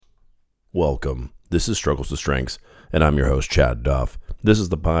Welcome. This is Struggles to Strengths, and I'm your host, Chad Duff. This is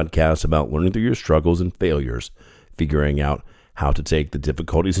the podcast about learning through your struggles and failures, figuring out how to take the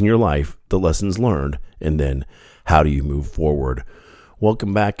difficulties in your life, the lessons learned, and then how do you move forward.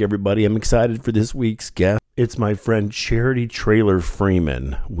 Welcome back, everybody. I'm excited for this week's guest. It's my friend Charity Traylor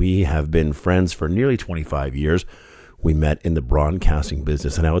Freeman. We have been friends for nearly 25 years. We met in the broadcasting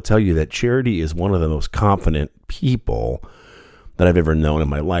business, and I will tell you that Charity is one of the most confident people that I've ever known in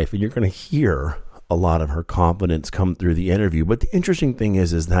my life, and you're going to hear a lot of her confidence come through the interview. But the interesting thing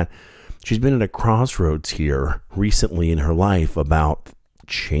is that she's been at a crossroads here recently in her life about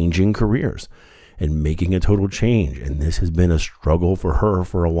changing careers and making a total change, and this has been a struggle for her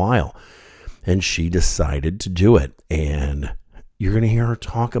for a while, and she decided to do it, and you're going to hear her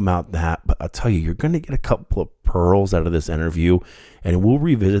talk about that. But I'll tell you, you're going to get a couple of pearls out of this interview, and we'll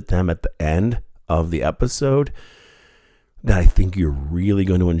revisit them at the end of the episode that I think you're really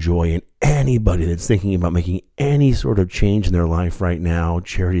going to enjoy. And anybody that's thinking about making any sort of change in their life right now,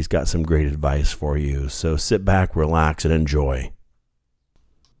 Charity's got some great advice for you. So sit back, relax, and enjoy.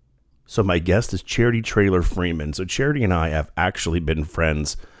 So my guest is Charity Traylor Freeman. So Charity and I have actually been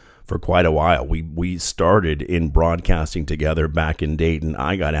friends for quite a while. We started in broadcasting together back in Dayton.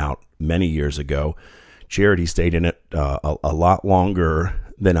 I got out many years ago. Charity stayed in it a lot longer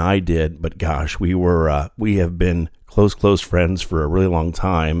than I did, but gosh, we have been close friends for a really long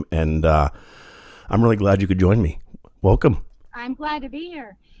time, and I'm really glad you could join me. Welcome. I'm glad to be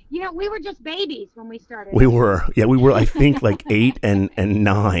here. You know, we were just babies when we started. We were, I think like 8 and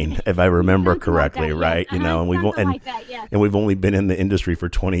 9, if I remember correctly, like that, right? Yes. You know, and we've only been in the industry for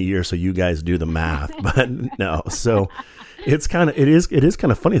 20 years, so you guys do the math. But no, so it is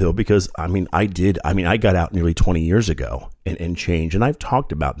kind of funny though, because I got out nearly 20 years ago and changed, and I've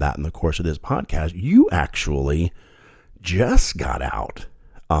talked about that in the course of this podcast. You actually just got out.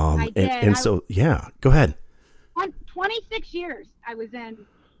 I did. So go ahead. 26 years I was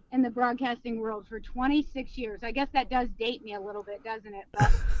in the broadcasting world for 26 years. I guess that does date me a little bit, doesn't it?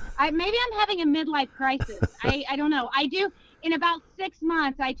 But maybe I'm having a midlife crisis. I don't know. I do. In about 6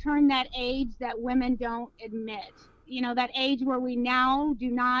 months, I turn that age that women don't admit. You know, that age where we now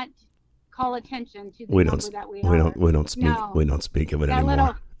do not call attention to the number that we are. We don't speak of it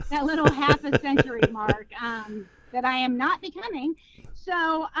anymore. That little half a century mark that I am not becoming. So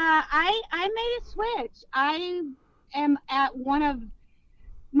I made a switch. I am at one of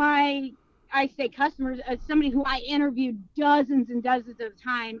my, I say customers, as somebody who I interviewed dozens and dozens of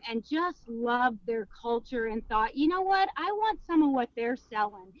times and just loved their culture and thought, you know what, I want some of what they're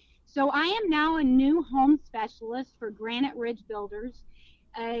selling. So I am now a new home specialist for Granite Ridge Builders,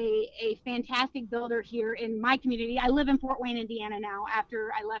 a fantastic builder here in my community. I live in Fort Wayne, Indiana now.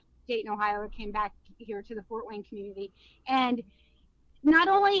 After I left Dayton, Ohio, I came back here to the Fort Wayne community. And not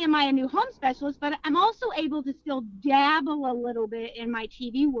only am I a new home specialist, but I'm also able to still dabble a little bit in my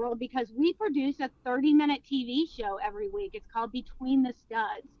TV world because we produce a 30-minute TV show every week. It's called Between the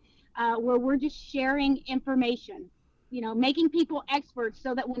Studs, where we're just sharing information, you know, making people experts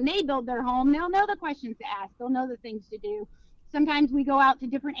so that when they build their home, they'll know the questions to ask. They'll know the things to do. Sometimes we go out to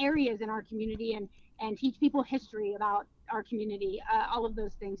different areas in our community and teach people history about our community, all of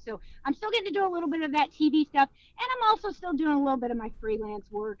those things. So I'm still getting to do a little bit of that TV stuff, and I'm also still doing a little bit of my freelance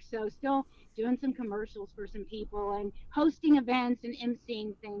work. So still doing some commercials for some people and hosting events and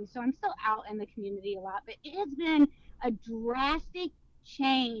emceeing things. So I'm still out in the community a lot, but it has been a drastic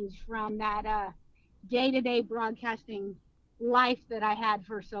change from that day-to-day broadcasting life that I had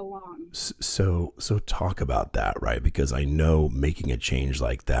for so long. So talk about that, right? Because I know making a change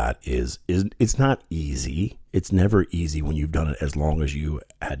like that is it's not easy. It's never easy when you've done it as long as you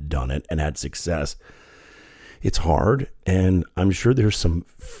had done it and had success. It's hard, and I'm sure there's some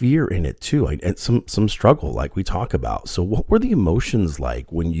fear in it too, and some struggle like we talk about. So what were the emotions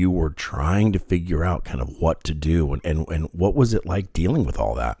like when you were trying to figure out kind of what to do, and what was it like dealing with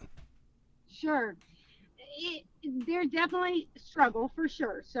all that? Sure. There's definitely struggle for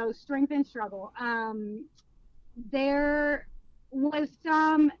sure. So strength and struggle. There was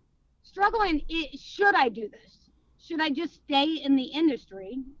some struggle in it. Should I do this? Should I just stay in the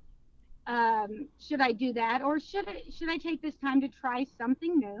industry? Should I do that, or should I take this time to try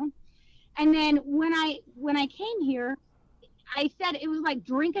something new? And then when I came here, I said it was like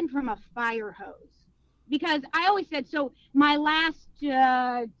drinking from a fire hose, because I always said, so my last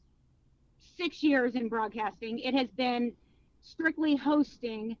 6 years in broadcasting, it has been strictly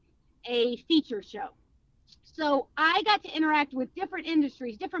hosting a feature show. So I got to interact with different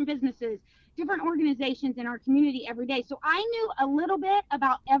industries, different businesses, different organizations in our community every day. So I knew a little bit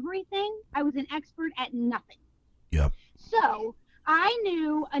about everything. I was an expert at nothing. Yep. So I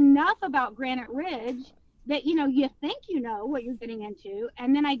knew enough enough about Granite Ridge that, you think you know what you're getting into.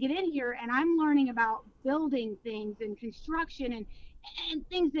 And then I get in here and I'm learning about building things and construction and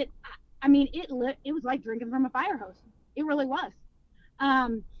things that, I mean, it was like drinking from a fire hose. It really was.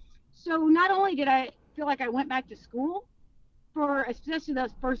 So not only did I feel like I went back to school, for especially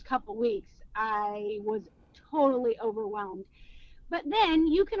those first couple weeks, I was totally overwhelmed. But then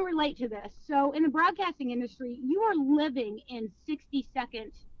you can relate to this. So in the broadcasting industry, you are living in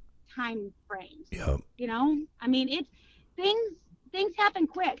 60-second time frames. Yep. I mean, it's things happen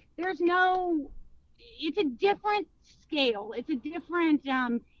quick. It's a different scale. It's a different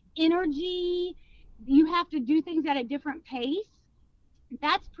energy. You have to do things at a different pace.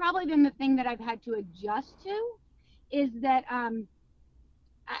 That's probably been the thing that I've had to adjust to, is that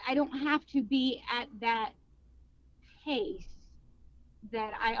I don't have to be at that pace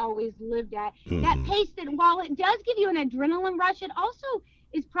that I always lived at. Mm-hmm. That pace that, while it does give you an adrenaline rush, it also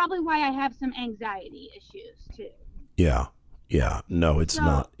is probably why I have some anxiety issues too. Yeah. No, it's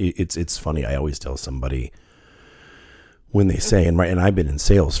not. It's funny. I always tell somebody when they say, and I've been in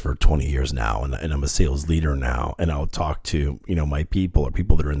sales for 20 years now, and I'm a sales leader now, and I'll talk to, my people or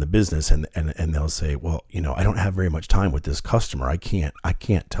people that are in the business, and they'll say, well, I don't have very much time with this customer. I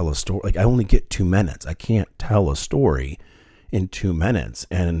can't tell a story. Like, I only get 2 minutes. I can't tell a story in 2 minutes.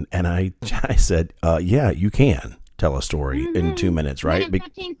 And I said, yeah, you can tell a story in 2 minutes, right?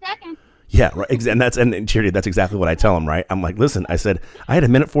 15 seconds. Yeah, right. And Charity, that's exactly what I tell them, right? I'm like, listen, I said, I had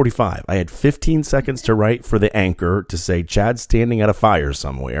 1:45. I had 15 seconds to write for the anchor to say, Chad's standing at a fire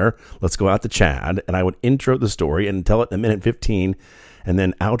somewhere. Let's go out to Chad. And I would intro the story and tell it in 1:15 and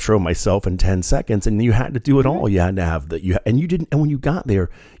then outro myself in 10 seconds. And you had to do it all. You had to have and when you got there,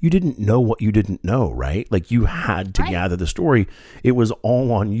 you didn't know what you didn't know, right? Like, you had to gather the story. It was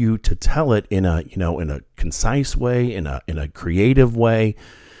all on you to tell it in a concise way, in a creative way.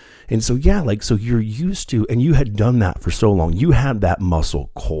 And so, so you're used to, and you had done that for so long. You had that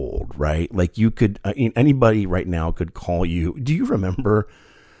muscle cold, right? Like, you could, anybody right now could call you. Do you remember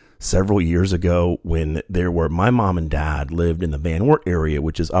several years ago when my mom and dad lived in the Van Wert area,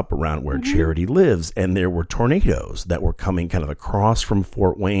 which is up around where Charity lives, and there were tornadoes that were coming kind of across from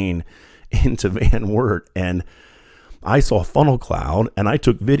Fort Wayne into Van Wert, and I saw funnel cloud, and I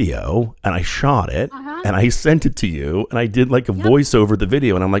took video and I shot it and I sent it to you, and I did like a voice over the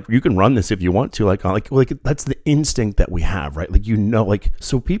video, and I'm like, you can run this if you want to, like that's the instinct that we have, right? Like,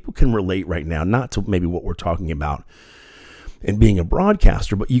 so people can relate right now, not to maybe what we're talking about in being a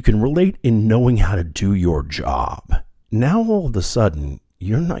broadcaster, but you can relate in knowing how to do your job. Now all of a sudden,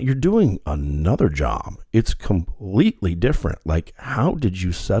 you're doing another job. It's completely different. Like, how did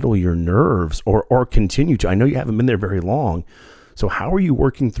you settle your nerves or continue to? I know you haven't been there very long. So how are you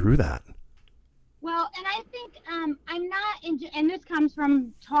working through that? Well, and I think I'm not, and this comes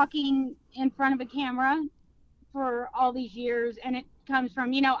from talking in front of a camera for all these years. And it comes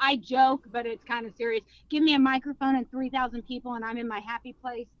from, I joke, but it's kind of serious. Give me a microphone and 3,000 people and I'm in my happy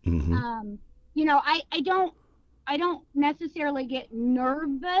place. Mm-hmm. I don't necessarily get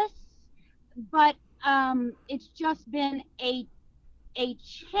nervous, but it's just been a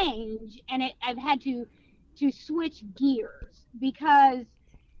change, and I've had to switch gears, because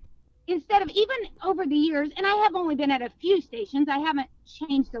instead of, even over the years, and I have only been at a few stations, I haven't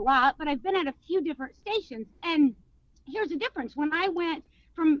changed a lot, but I've been at a few different stations, and here's the difference. When I went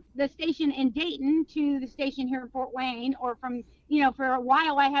from the station in Dayton to the station here in Fort Wayne, or from, for a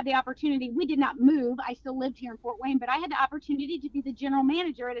while I had the opportunity, we did not move, I still lived here in Fort Wayne, but I had the opportunity to be the general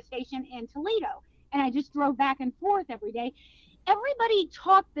manager at a station in Toledo, and I just drove back and forth every day. Everybody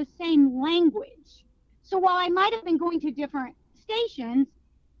talked the same language. So while I might have been going to different stations,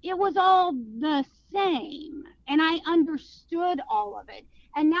 it was all the same, and I understood all of it.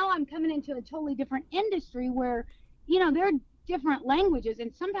 And now I'm coming into a totally different industry where, there are different languages,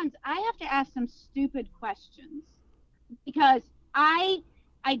 and sometimes I have to ask some stupid questions because I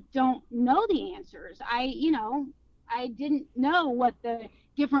don't know the answers. I didn't know what the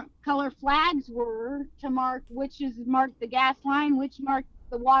different color flags were to mark which is marked the gas line, which marked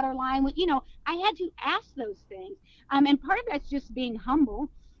the water line. I had to ask those things. And part of that's just being humble.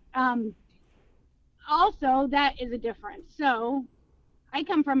 Also, that is a difference. So I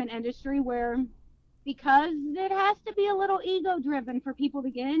come from an industry where, because it has to be a little ego driven for people to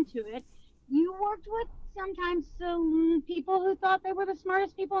get into it, you worked with sometimes some people who thought they were the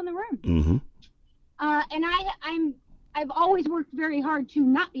smartest people in the room. Mm-hmm. And I've always worked very hard to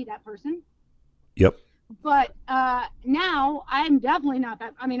not be that person. Yep. But now I'm definitely not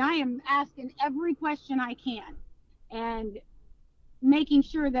that. I mean, I am asking every question I can and making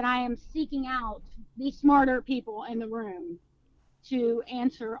sure that I am seeking out the smarter people in the room. to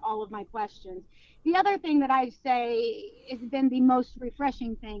answer all of my questions. The other thing that I say has been the most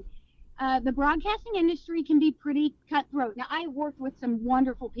refreshing thing, the broadcasting industry can be pretty cutthroat. Now, I worked with some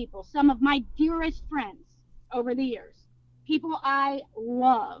wonderful people, some of my dearest friends over the years, people I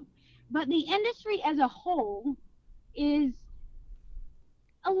love. But the industry as a whole is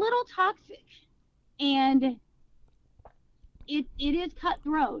a little toxic, and it is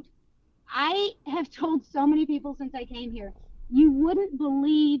cutthroat. I have told so many people since I came here, you wouldn't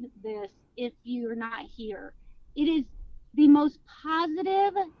believe this if you're not here. It is the most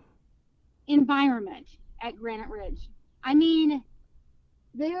positive environment at Granite Ridge. I mean,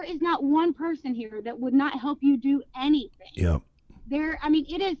 there is not one person here that would not help you do anything. Yeah. I mean,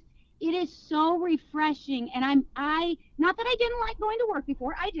 it is so refreshing, and I not that I didn't like going to work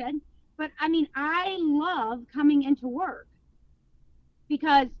before, I did, but I mean, I love coming into work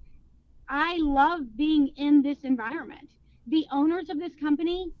because I love being in this environment. The owners of this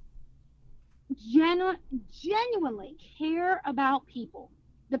company genuinely care about people,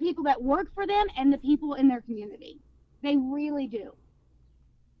 the people that work for them and the people in their community. They really do.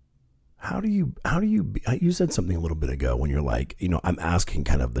 You said something a little bit ago when you're like, I'm asking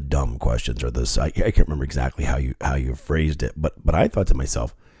kind of the dumb questions, or this, I can't remember exactly how you phrased it, but I thought to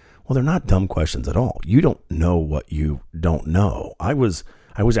myself, well, they're not dumb questions at all. You don't know what you don't know. I was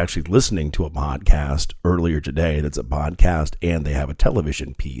actually listening to a podcast earlier today. That's a podcast and they have a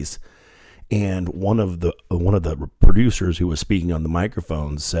television piece. And one of the producers who was speaking on the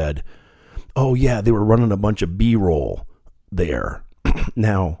microphone said, oh yeah, they were running a bunch of B-roll there.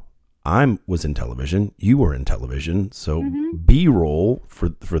 Now, I was in television, you were in television, so B-roll,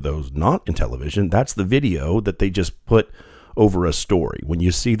 for those not in television, that's the video that they just put over a story. When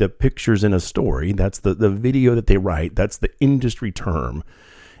you see the pictures in a story, that's the video that they write, that's the industry term,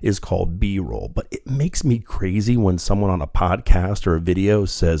 is called B-roll. But it makes me crazy when someone on a podcast or a video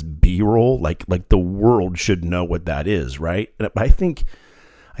says B-roll, like the world should know what that is, right? And I think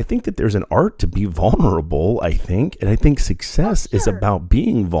that there's an art to be vulnerable, and I think success is about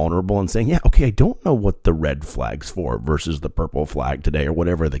being vulnerable and saying, yeah, okay, I don't know what the red flag's for versus the purple flag today, or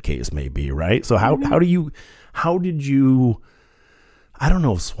whatever the case may be, right? So how did you, I don't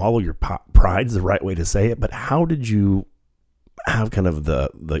know if swallow your pride's the right way to say it, but how did you have kind of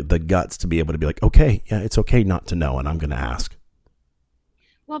the guts to be able to be like, okay, yeah, it's okay not to know, and I'm going to ask?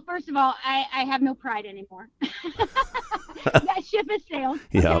 Well, first of all, I have no pride anymore. That ship has sailed.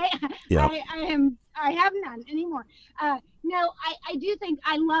 Okay? Yeah. I have none anymore. No, I do think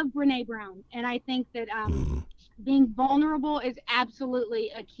I love Brene Brown, and I think that being vulnerable is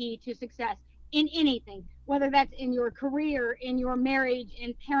absolutely a key to success in anything, whether that's in your career, in your marriage,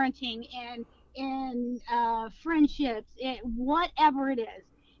 in parenting, and in friendships, whatever it is.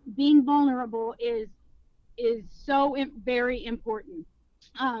 Being vulnerable is so very important.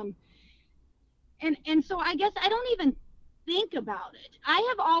 And so I guess I don't even think about it. I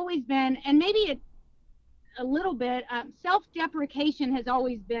have always been, and maybe a little bit, self-deprecation has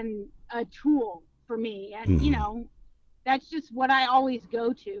always been a tool for me. And, that's just what I always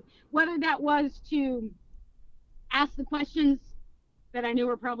go to. Whether that was to ask the questions that I knew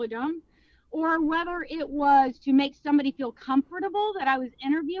were probably dumb, or whether it was to make somebody feel comfortable that I was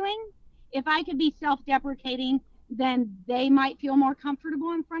interviewing. If I could be self-deprecating, then they might feel more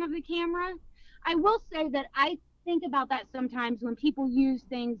comfortable in front of the camera. I will say that I think about that sometimes when people use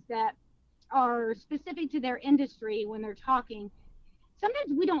things that are specific to their industry when they're talking.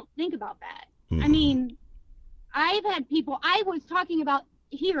 Sometimes we don't think about that. I mean, I've had people, I was talking about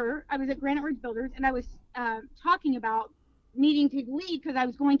here, I was at Granite Ridge Builders, and I was talking about needing to lead because I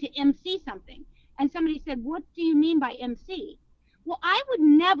was going to MC something. And somebody said, what do you mean by MC? Well, I would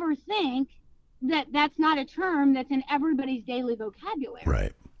never think that that's not a term that's in everybody's daily vocabulary.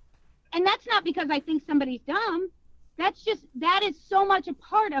 Right. And that's not because I think somebody's dumb. That is so much a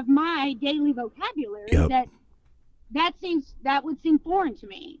part of my daily vocabulary that would seem foreign to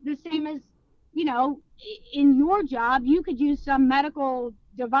me. The same as, in your job, you could use some medical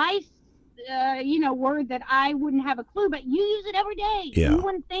device, word that I wouldn't have a clue, but you use it every day. Yeah. You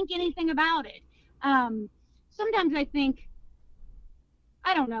wouldn't think anything about it. Sometimes I think,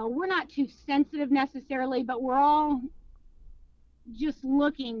 I don't know, we're not too sensitive necessarily, but we're all just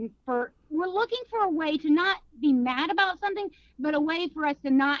looking for a way to not be mad about something, but a way for us to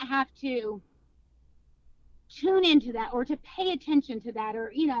not have to tune into that or to pay attention to that,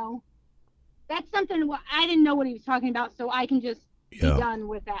 or, that's something I didn't know what he was talking about, so I can just be done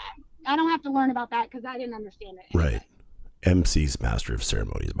with that. I don't have to learn about that because I didn't understand it. Right. MC's Master of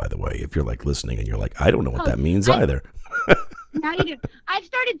Ceremonies, by the way, if you're like listening and you're like, I don't know what that Hosting. means either. Now you do. I've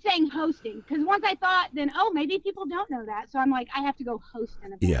started saying hosting because once I thought, then maybe people don't know that, so I'm like, I have to go host an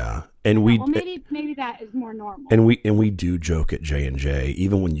event. Yeah, and maybe that is more normal. And we do joke at J&J,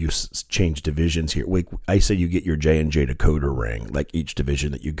 even when you change divisions here. I say you get your J&J decoder ring, like each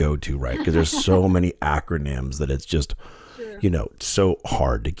division that you go to, right? Because there's so many acronyms that it's just, so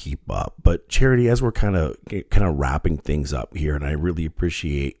hard to keep up. But Charity, as we're kind of wrapping things up here, and I really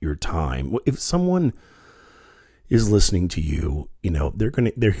appreciate your time. If someone is listening to you,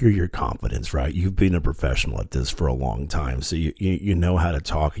 they're hear your confidence, right? You've been a professional at this for a long time, so you know how to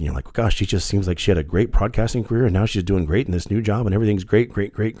talk, and you're like, gosh, she just seems like she had a great broadcasting career, and now she's doing great in this new job, and everything's great.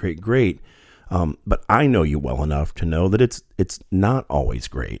 But I know you well enough to know that it's not always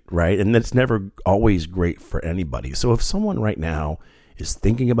great, right? And it's never always great for anybody. So if someone right now is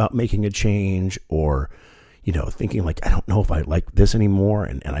thinking about making a change, or thinking like, I don't know if I like this anymore,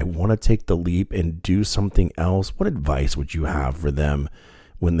 and I want to take the leap and do something else, what advice would you have for them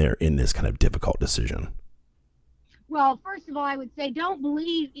when they're in this kind of difficult decision? Well, first of all, I would say don't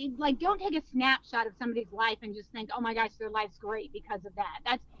take a snapshot of somebody's life and just think, oh my gosh, their life's great because of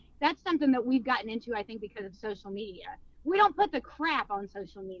that. That's something that we've gotten into, I think, because of social media. We don't put the crap on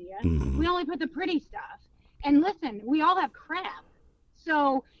social media. Mm-hmm. We only put the pretty stuff. And listen, we all have crap.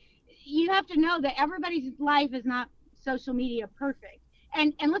 So you have to know that everybody's life is not social media perfect.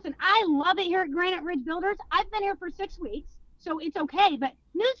 And listen, I love it here at Granite Ridge Builders. I've been here for 6 weeks, so it's okay. But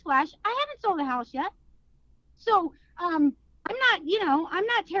newsflash, I haven't sold a house yet. So I'm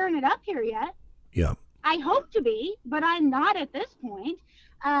not tearing it up here yet. Yeah. I hope to be, but I'm not at this point.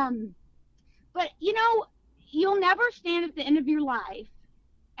 But you'll never stand at the end of your life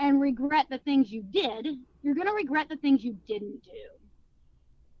and regret the things you did. You're going to regret the things you didn't do.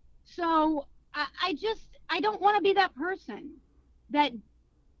 So I don't want to be that person that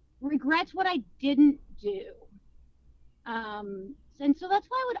regrets what I didn't do. And so that's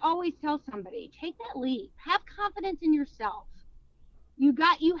why I would always tell somebody, take that leap, have confidence in yourself. You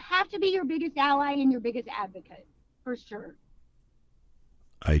have to be your biggest ally and your biggest advocate, for sure.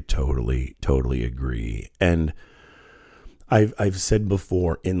 I totally agree. And I've said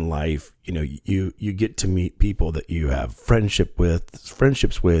before in life, you get to meet people that you have friendships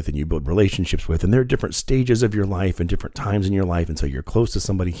with, and you build relationships with, and there are different stages of your life and different times in your life. And so you're close to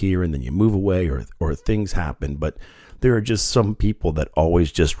somebody here, and then you move away, or things happen. But there are just some people that always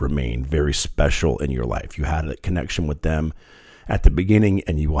just remain very special in your life. You had a connection with them at the beginning,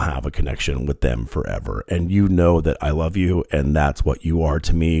 and you will have a connection with them forever. And you know that I love you, and that's what you are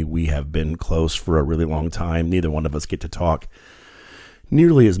to me. We have been close for a really long time. Neither one of us get to talk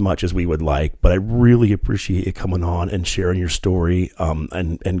nearly as much as we would like, but I really appreciate you coming on and sharing your story.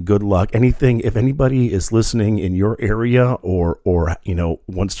 And good luck. If anybody is listening in your area, or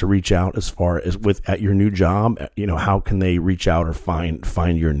wants to reach out as far as at your new job, how can they reach out or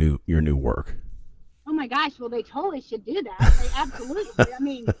find your new work? Oh my gosh, well, they totally should do that. They absolutely. I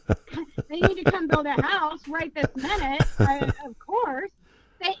mean, they need to come build a house right this minute, of course.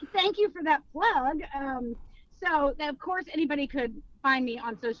 Thank you for that plug. So, of course, anybody could find me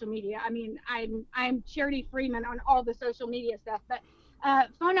on social media. I mean, I'm Charity Freeman on all the social media stuff. But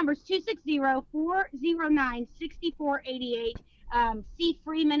phone number is 260-409-6488. C.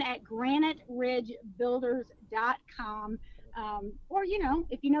 Freeman at graniteridgebuilders.com. Or,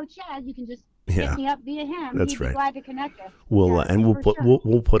 if you know Chad, you can just hit me up via him. That's He'd right. be glad to connect us.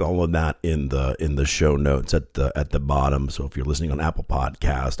 We'll put all of that in the show notes at the bottom. So if you're listening on Apple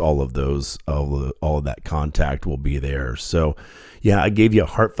Podcast, all of that contact will be there. So yeah, I gave you a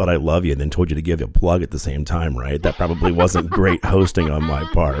heartfelt I love you, and then told you to give you a plug at the same time, right? That probably wasn't great hosting on my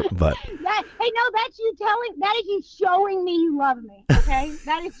part, but that's you telling. That is you showing me you love me. Okay,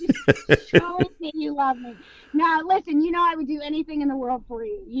 that is just showing me you love me. Now, listen, I would do anything in the world for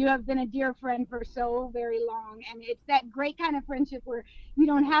you. You have been a dear friend for so very long, and it's that great kind of friendship where you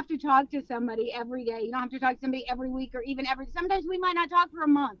don't have to talk to somebody every day. You don't have to talk to somebody every week, or even sometimes we might not talk for a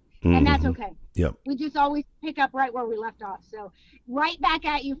month, and that's okay. Yep. We just always pick up right where we left off. So right back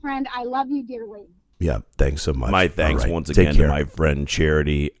at you, friend. I love you dearly. Yeah, thanks so much. My thanks once again to my friend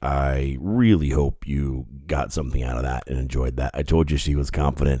Charity. I really hope you got something out of that and enjoyed that. I told you she was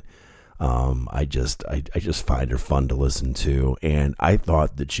confident. I just find her fun to listen to, and I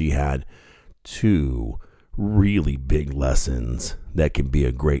thought that she had 2 really big lessons that can be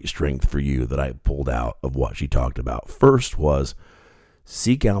a great strength for you that I pulled out of what she talked about. First was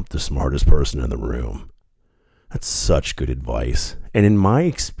seek out the smartest person in the room. That's such good advice. And in my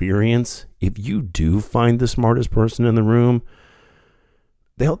experience, if you do find the smartest person in the room,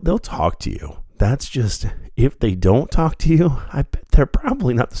 they'll talk to you. that's just, if they don't talk to you, I bet they're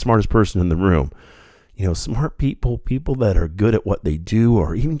probably not the smartest person in the room. Smart people that are good at what they do,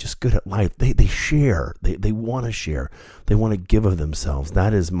 or even just good at life, they share. They want to share. They want to give of themselves.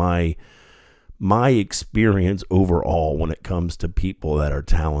 That is my experience overall when it comes to people that are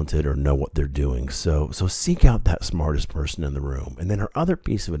talented or know what they're doing. So seek out that smartest person in the room. And then her other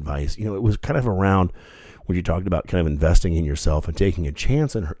piece of advice, it was kind of around when you talked about kind of investing in yourself and taking a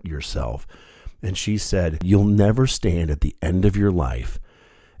chance on yourself. And she said, you'll never stand at the end of your life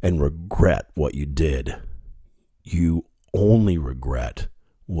and regret what you did. You only regret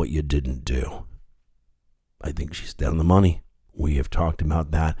what you didn't do. I think she's dead on the money. We have talked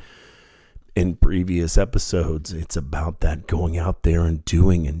about that in previous episodes. It's about that going out there and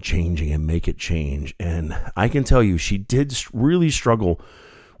doing and changing and make it change. And I can tell you, she did really struggle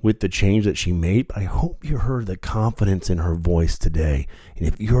with the change that she made, but I hope you heard the confidence in her voice today. And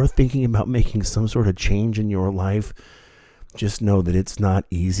if you're thinking about making some sort of change in your life, just know that it's not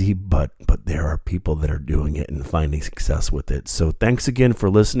easy, but there are people that are doing it and finding success with it. So thanks again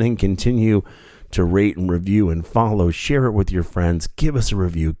for listening. Continue to rate and review and follow. Share it with your friends. Give us a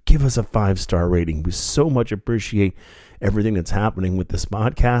review. Give us a 5-star rating. We so much appreciate everything that's happening with this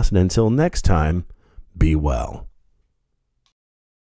podcast. And until next time, be well.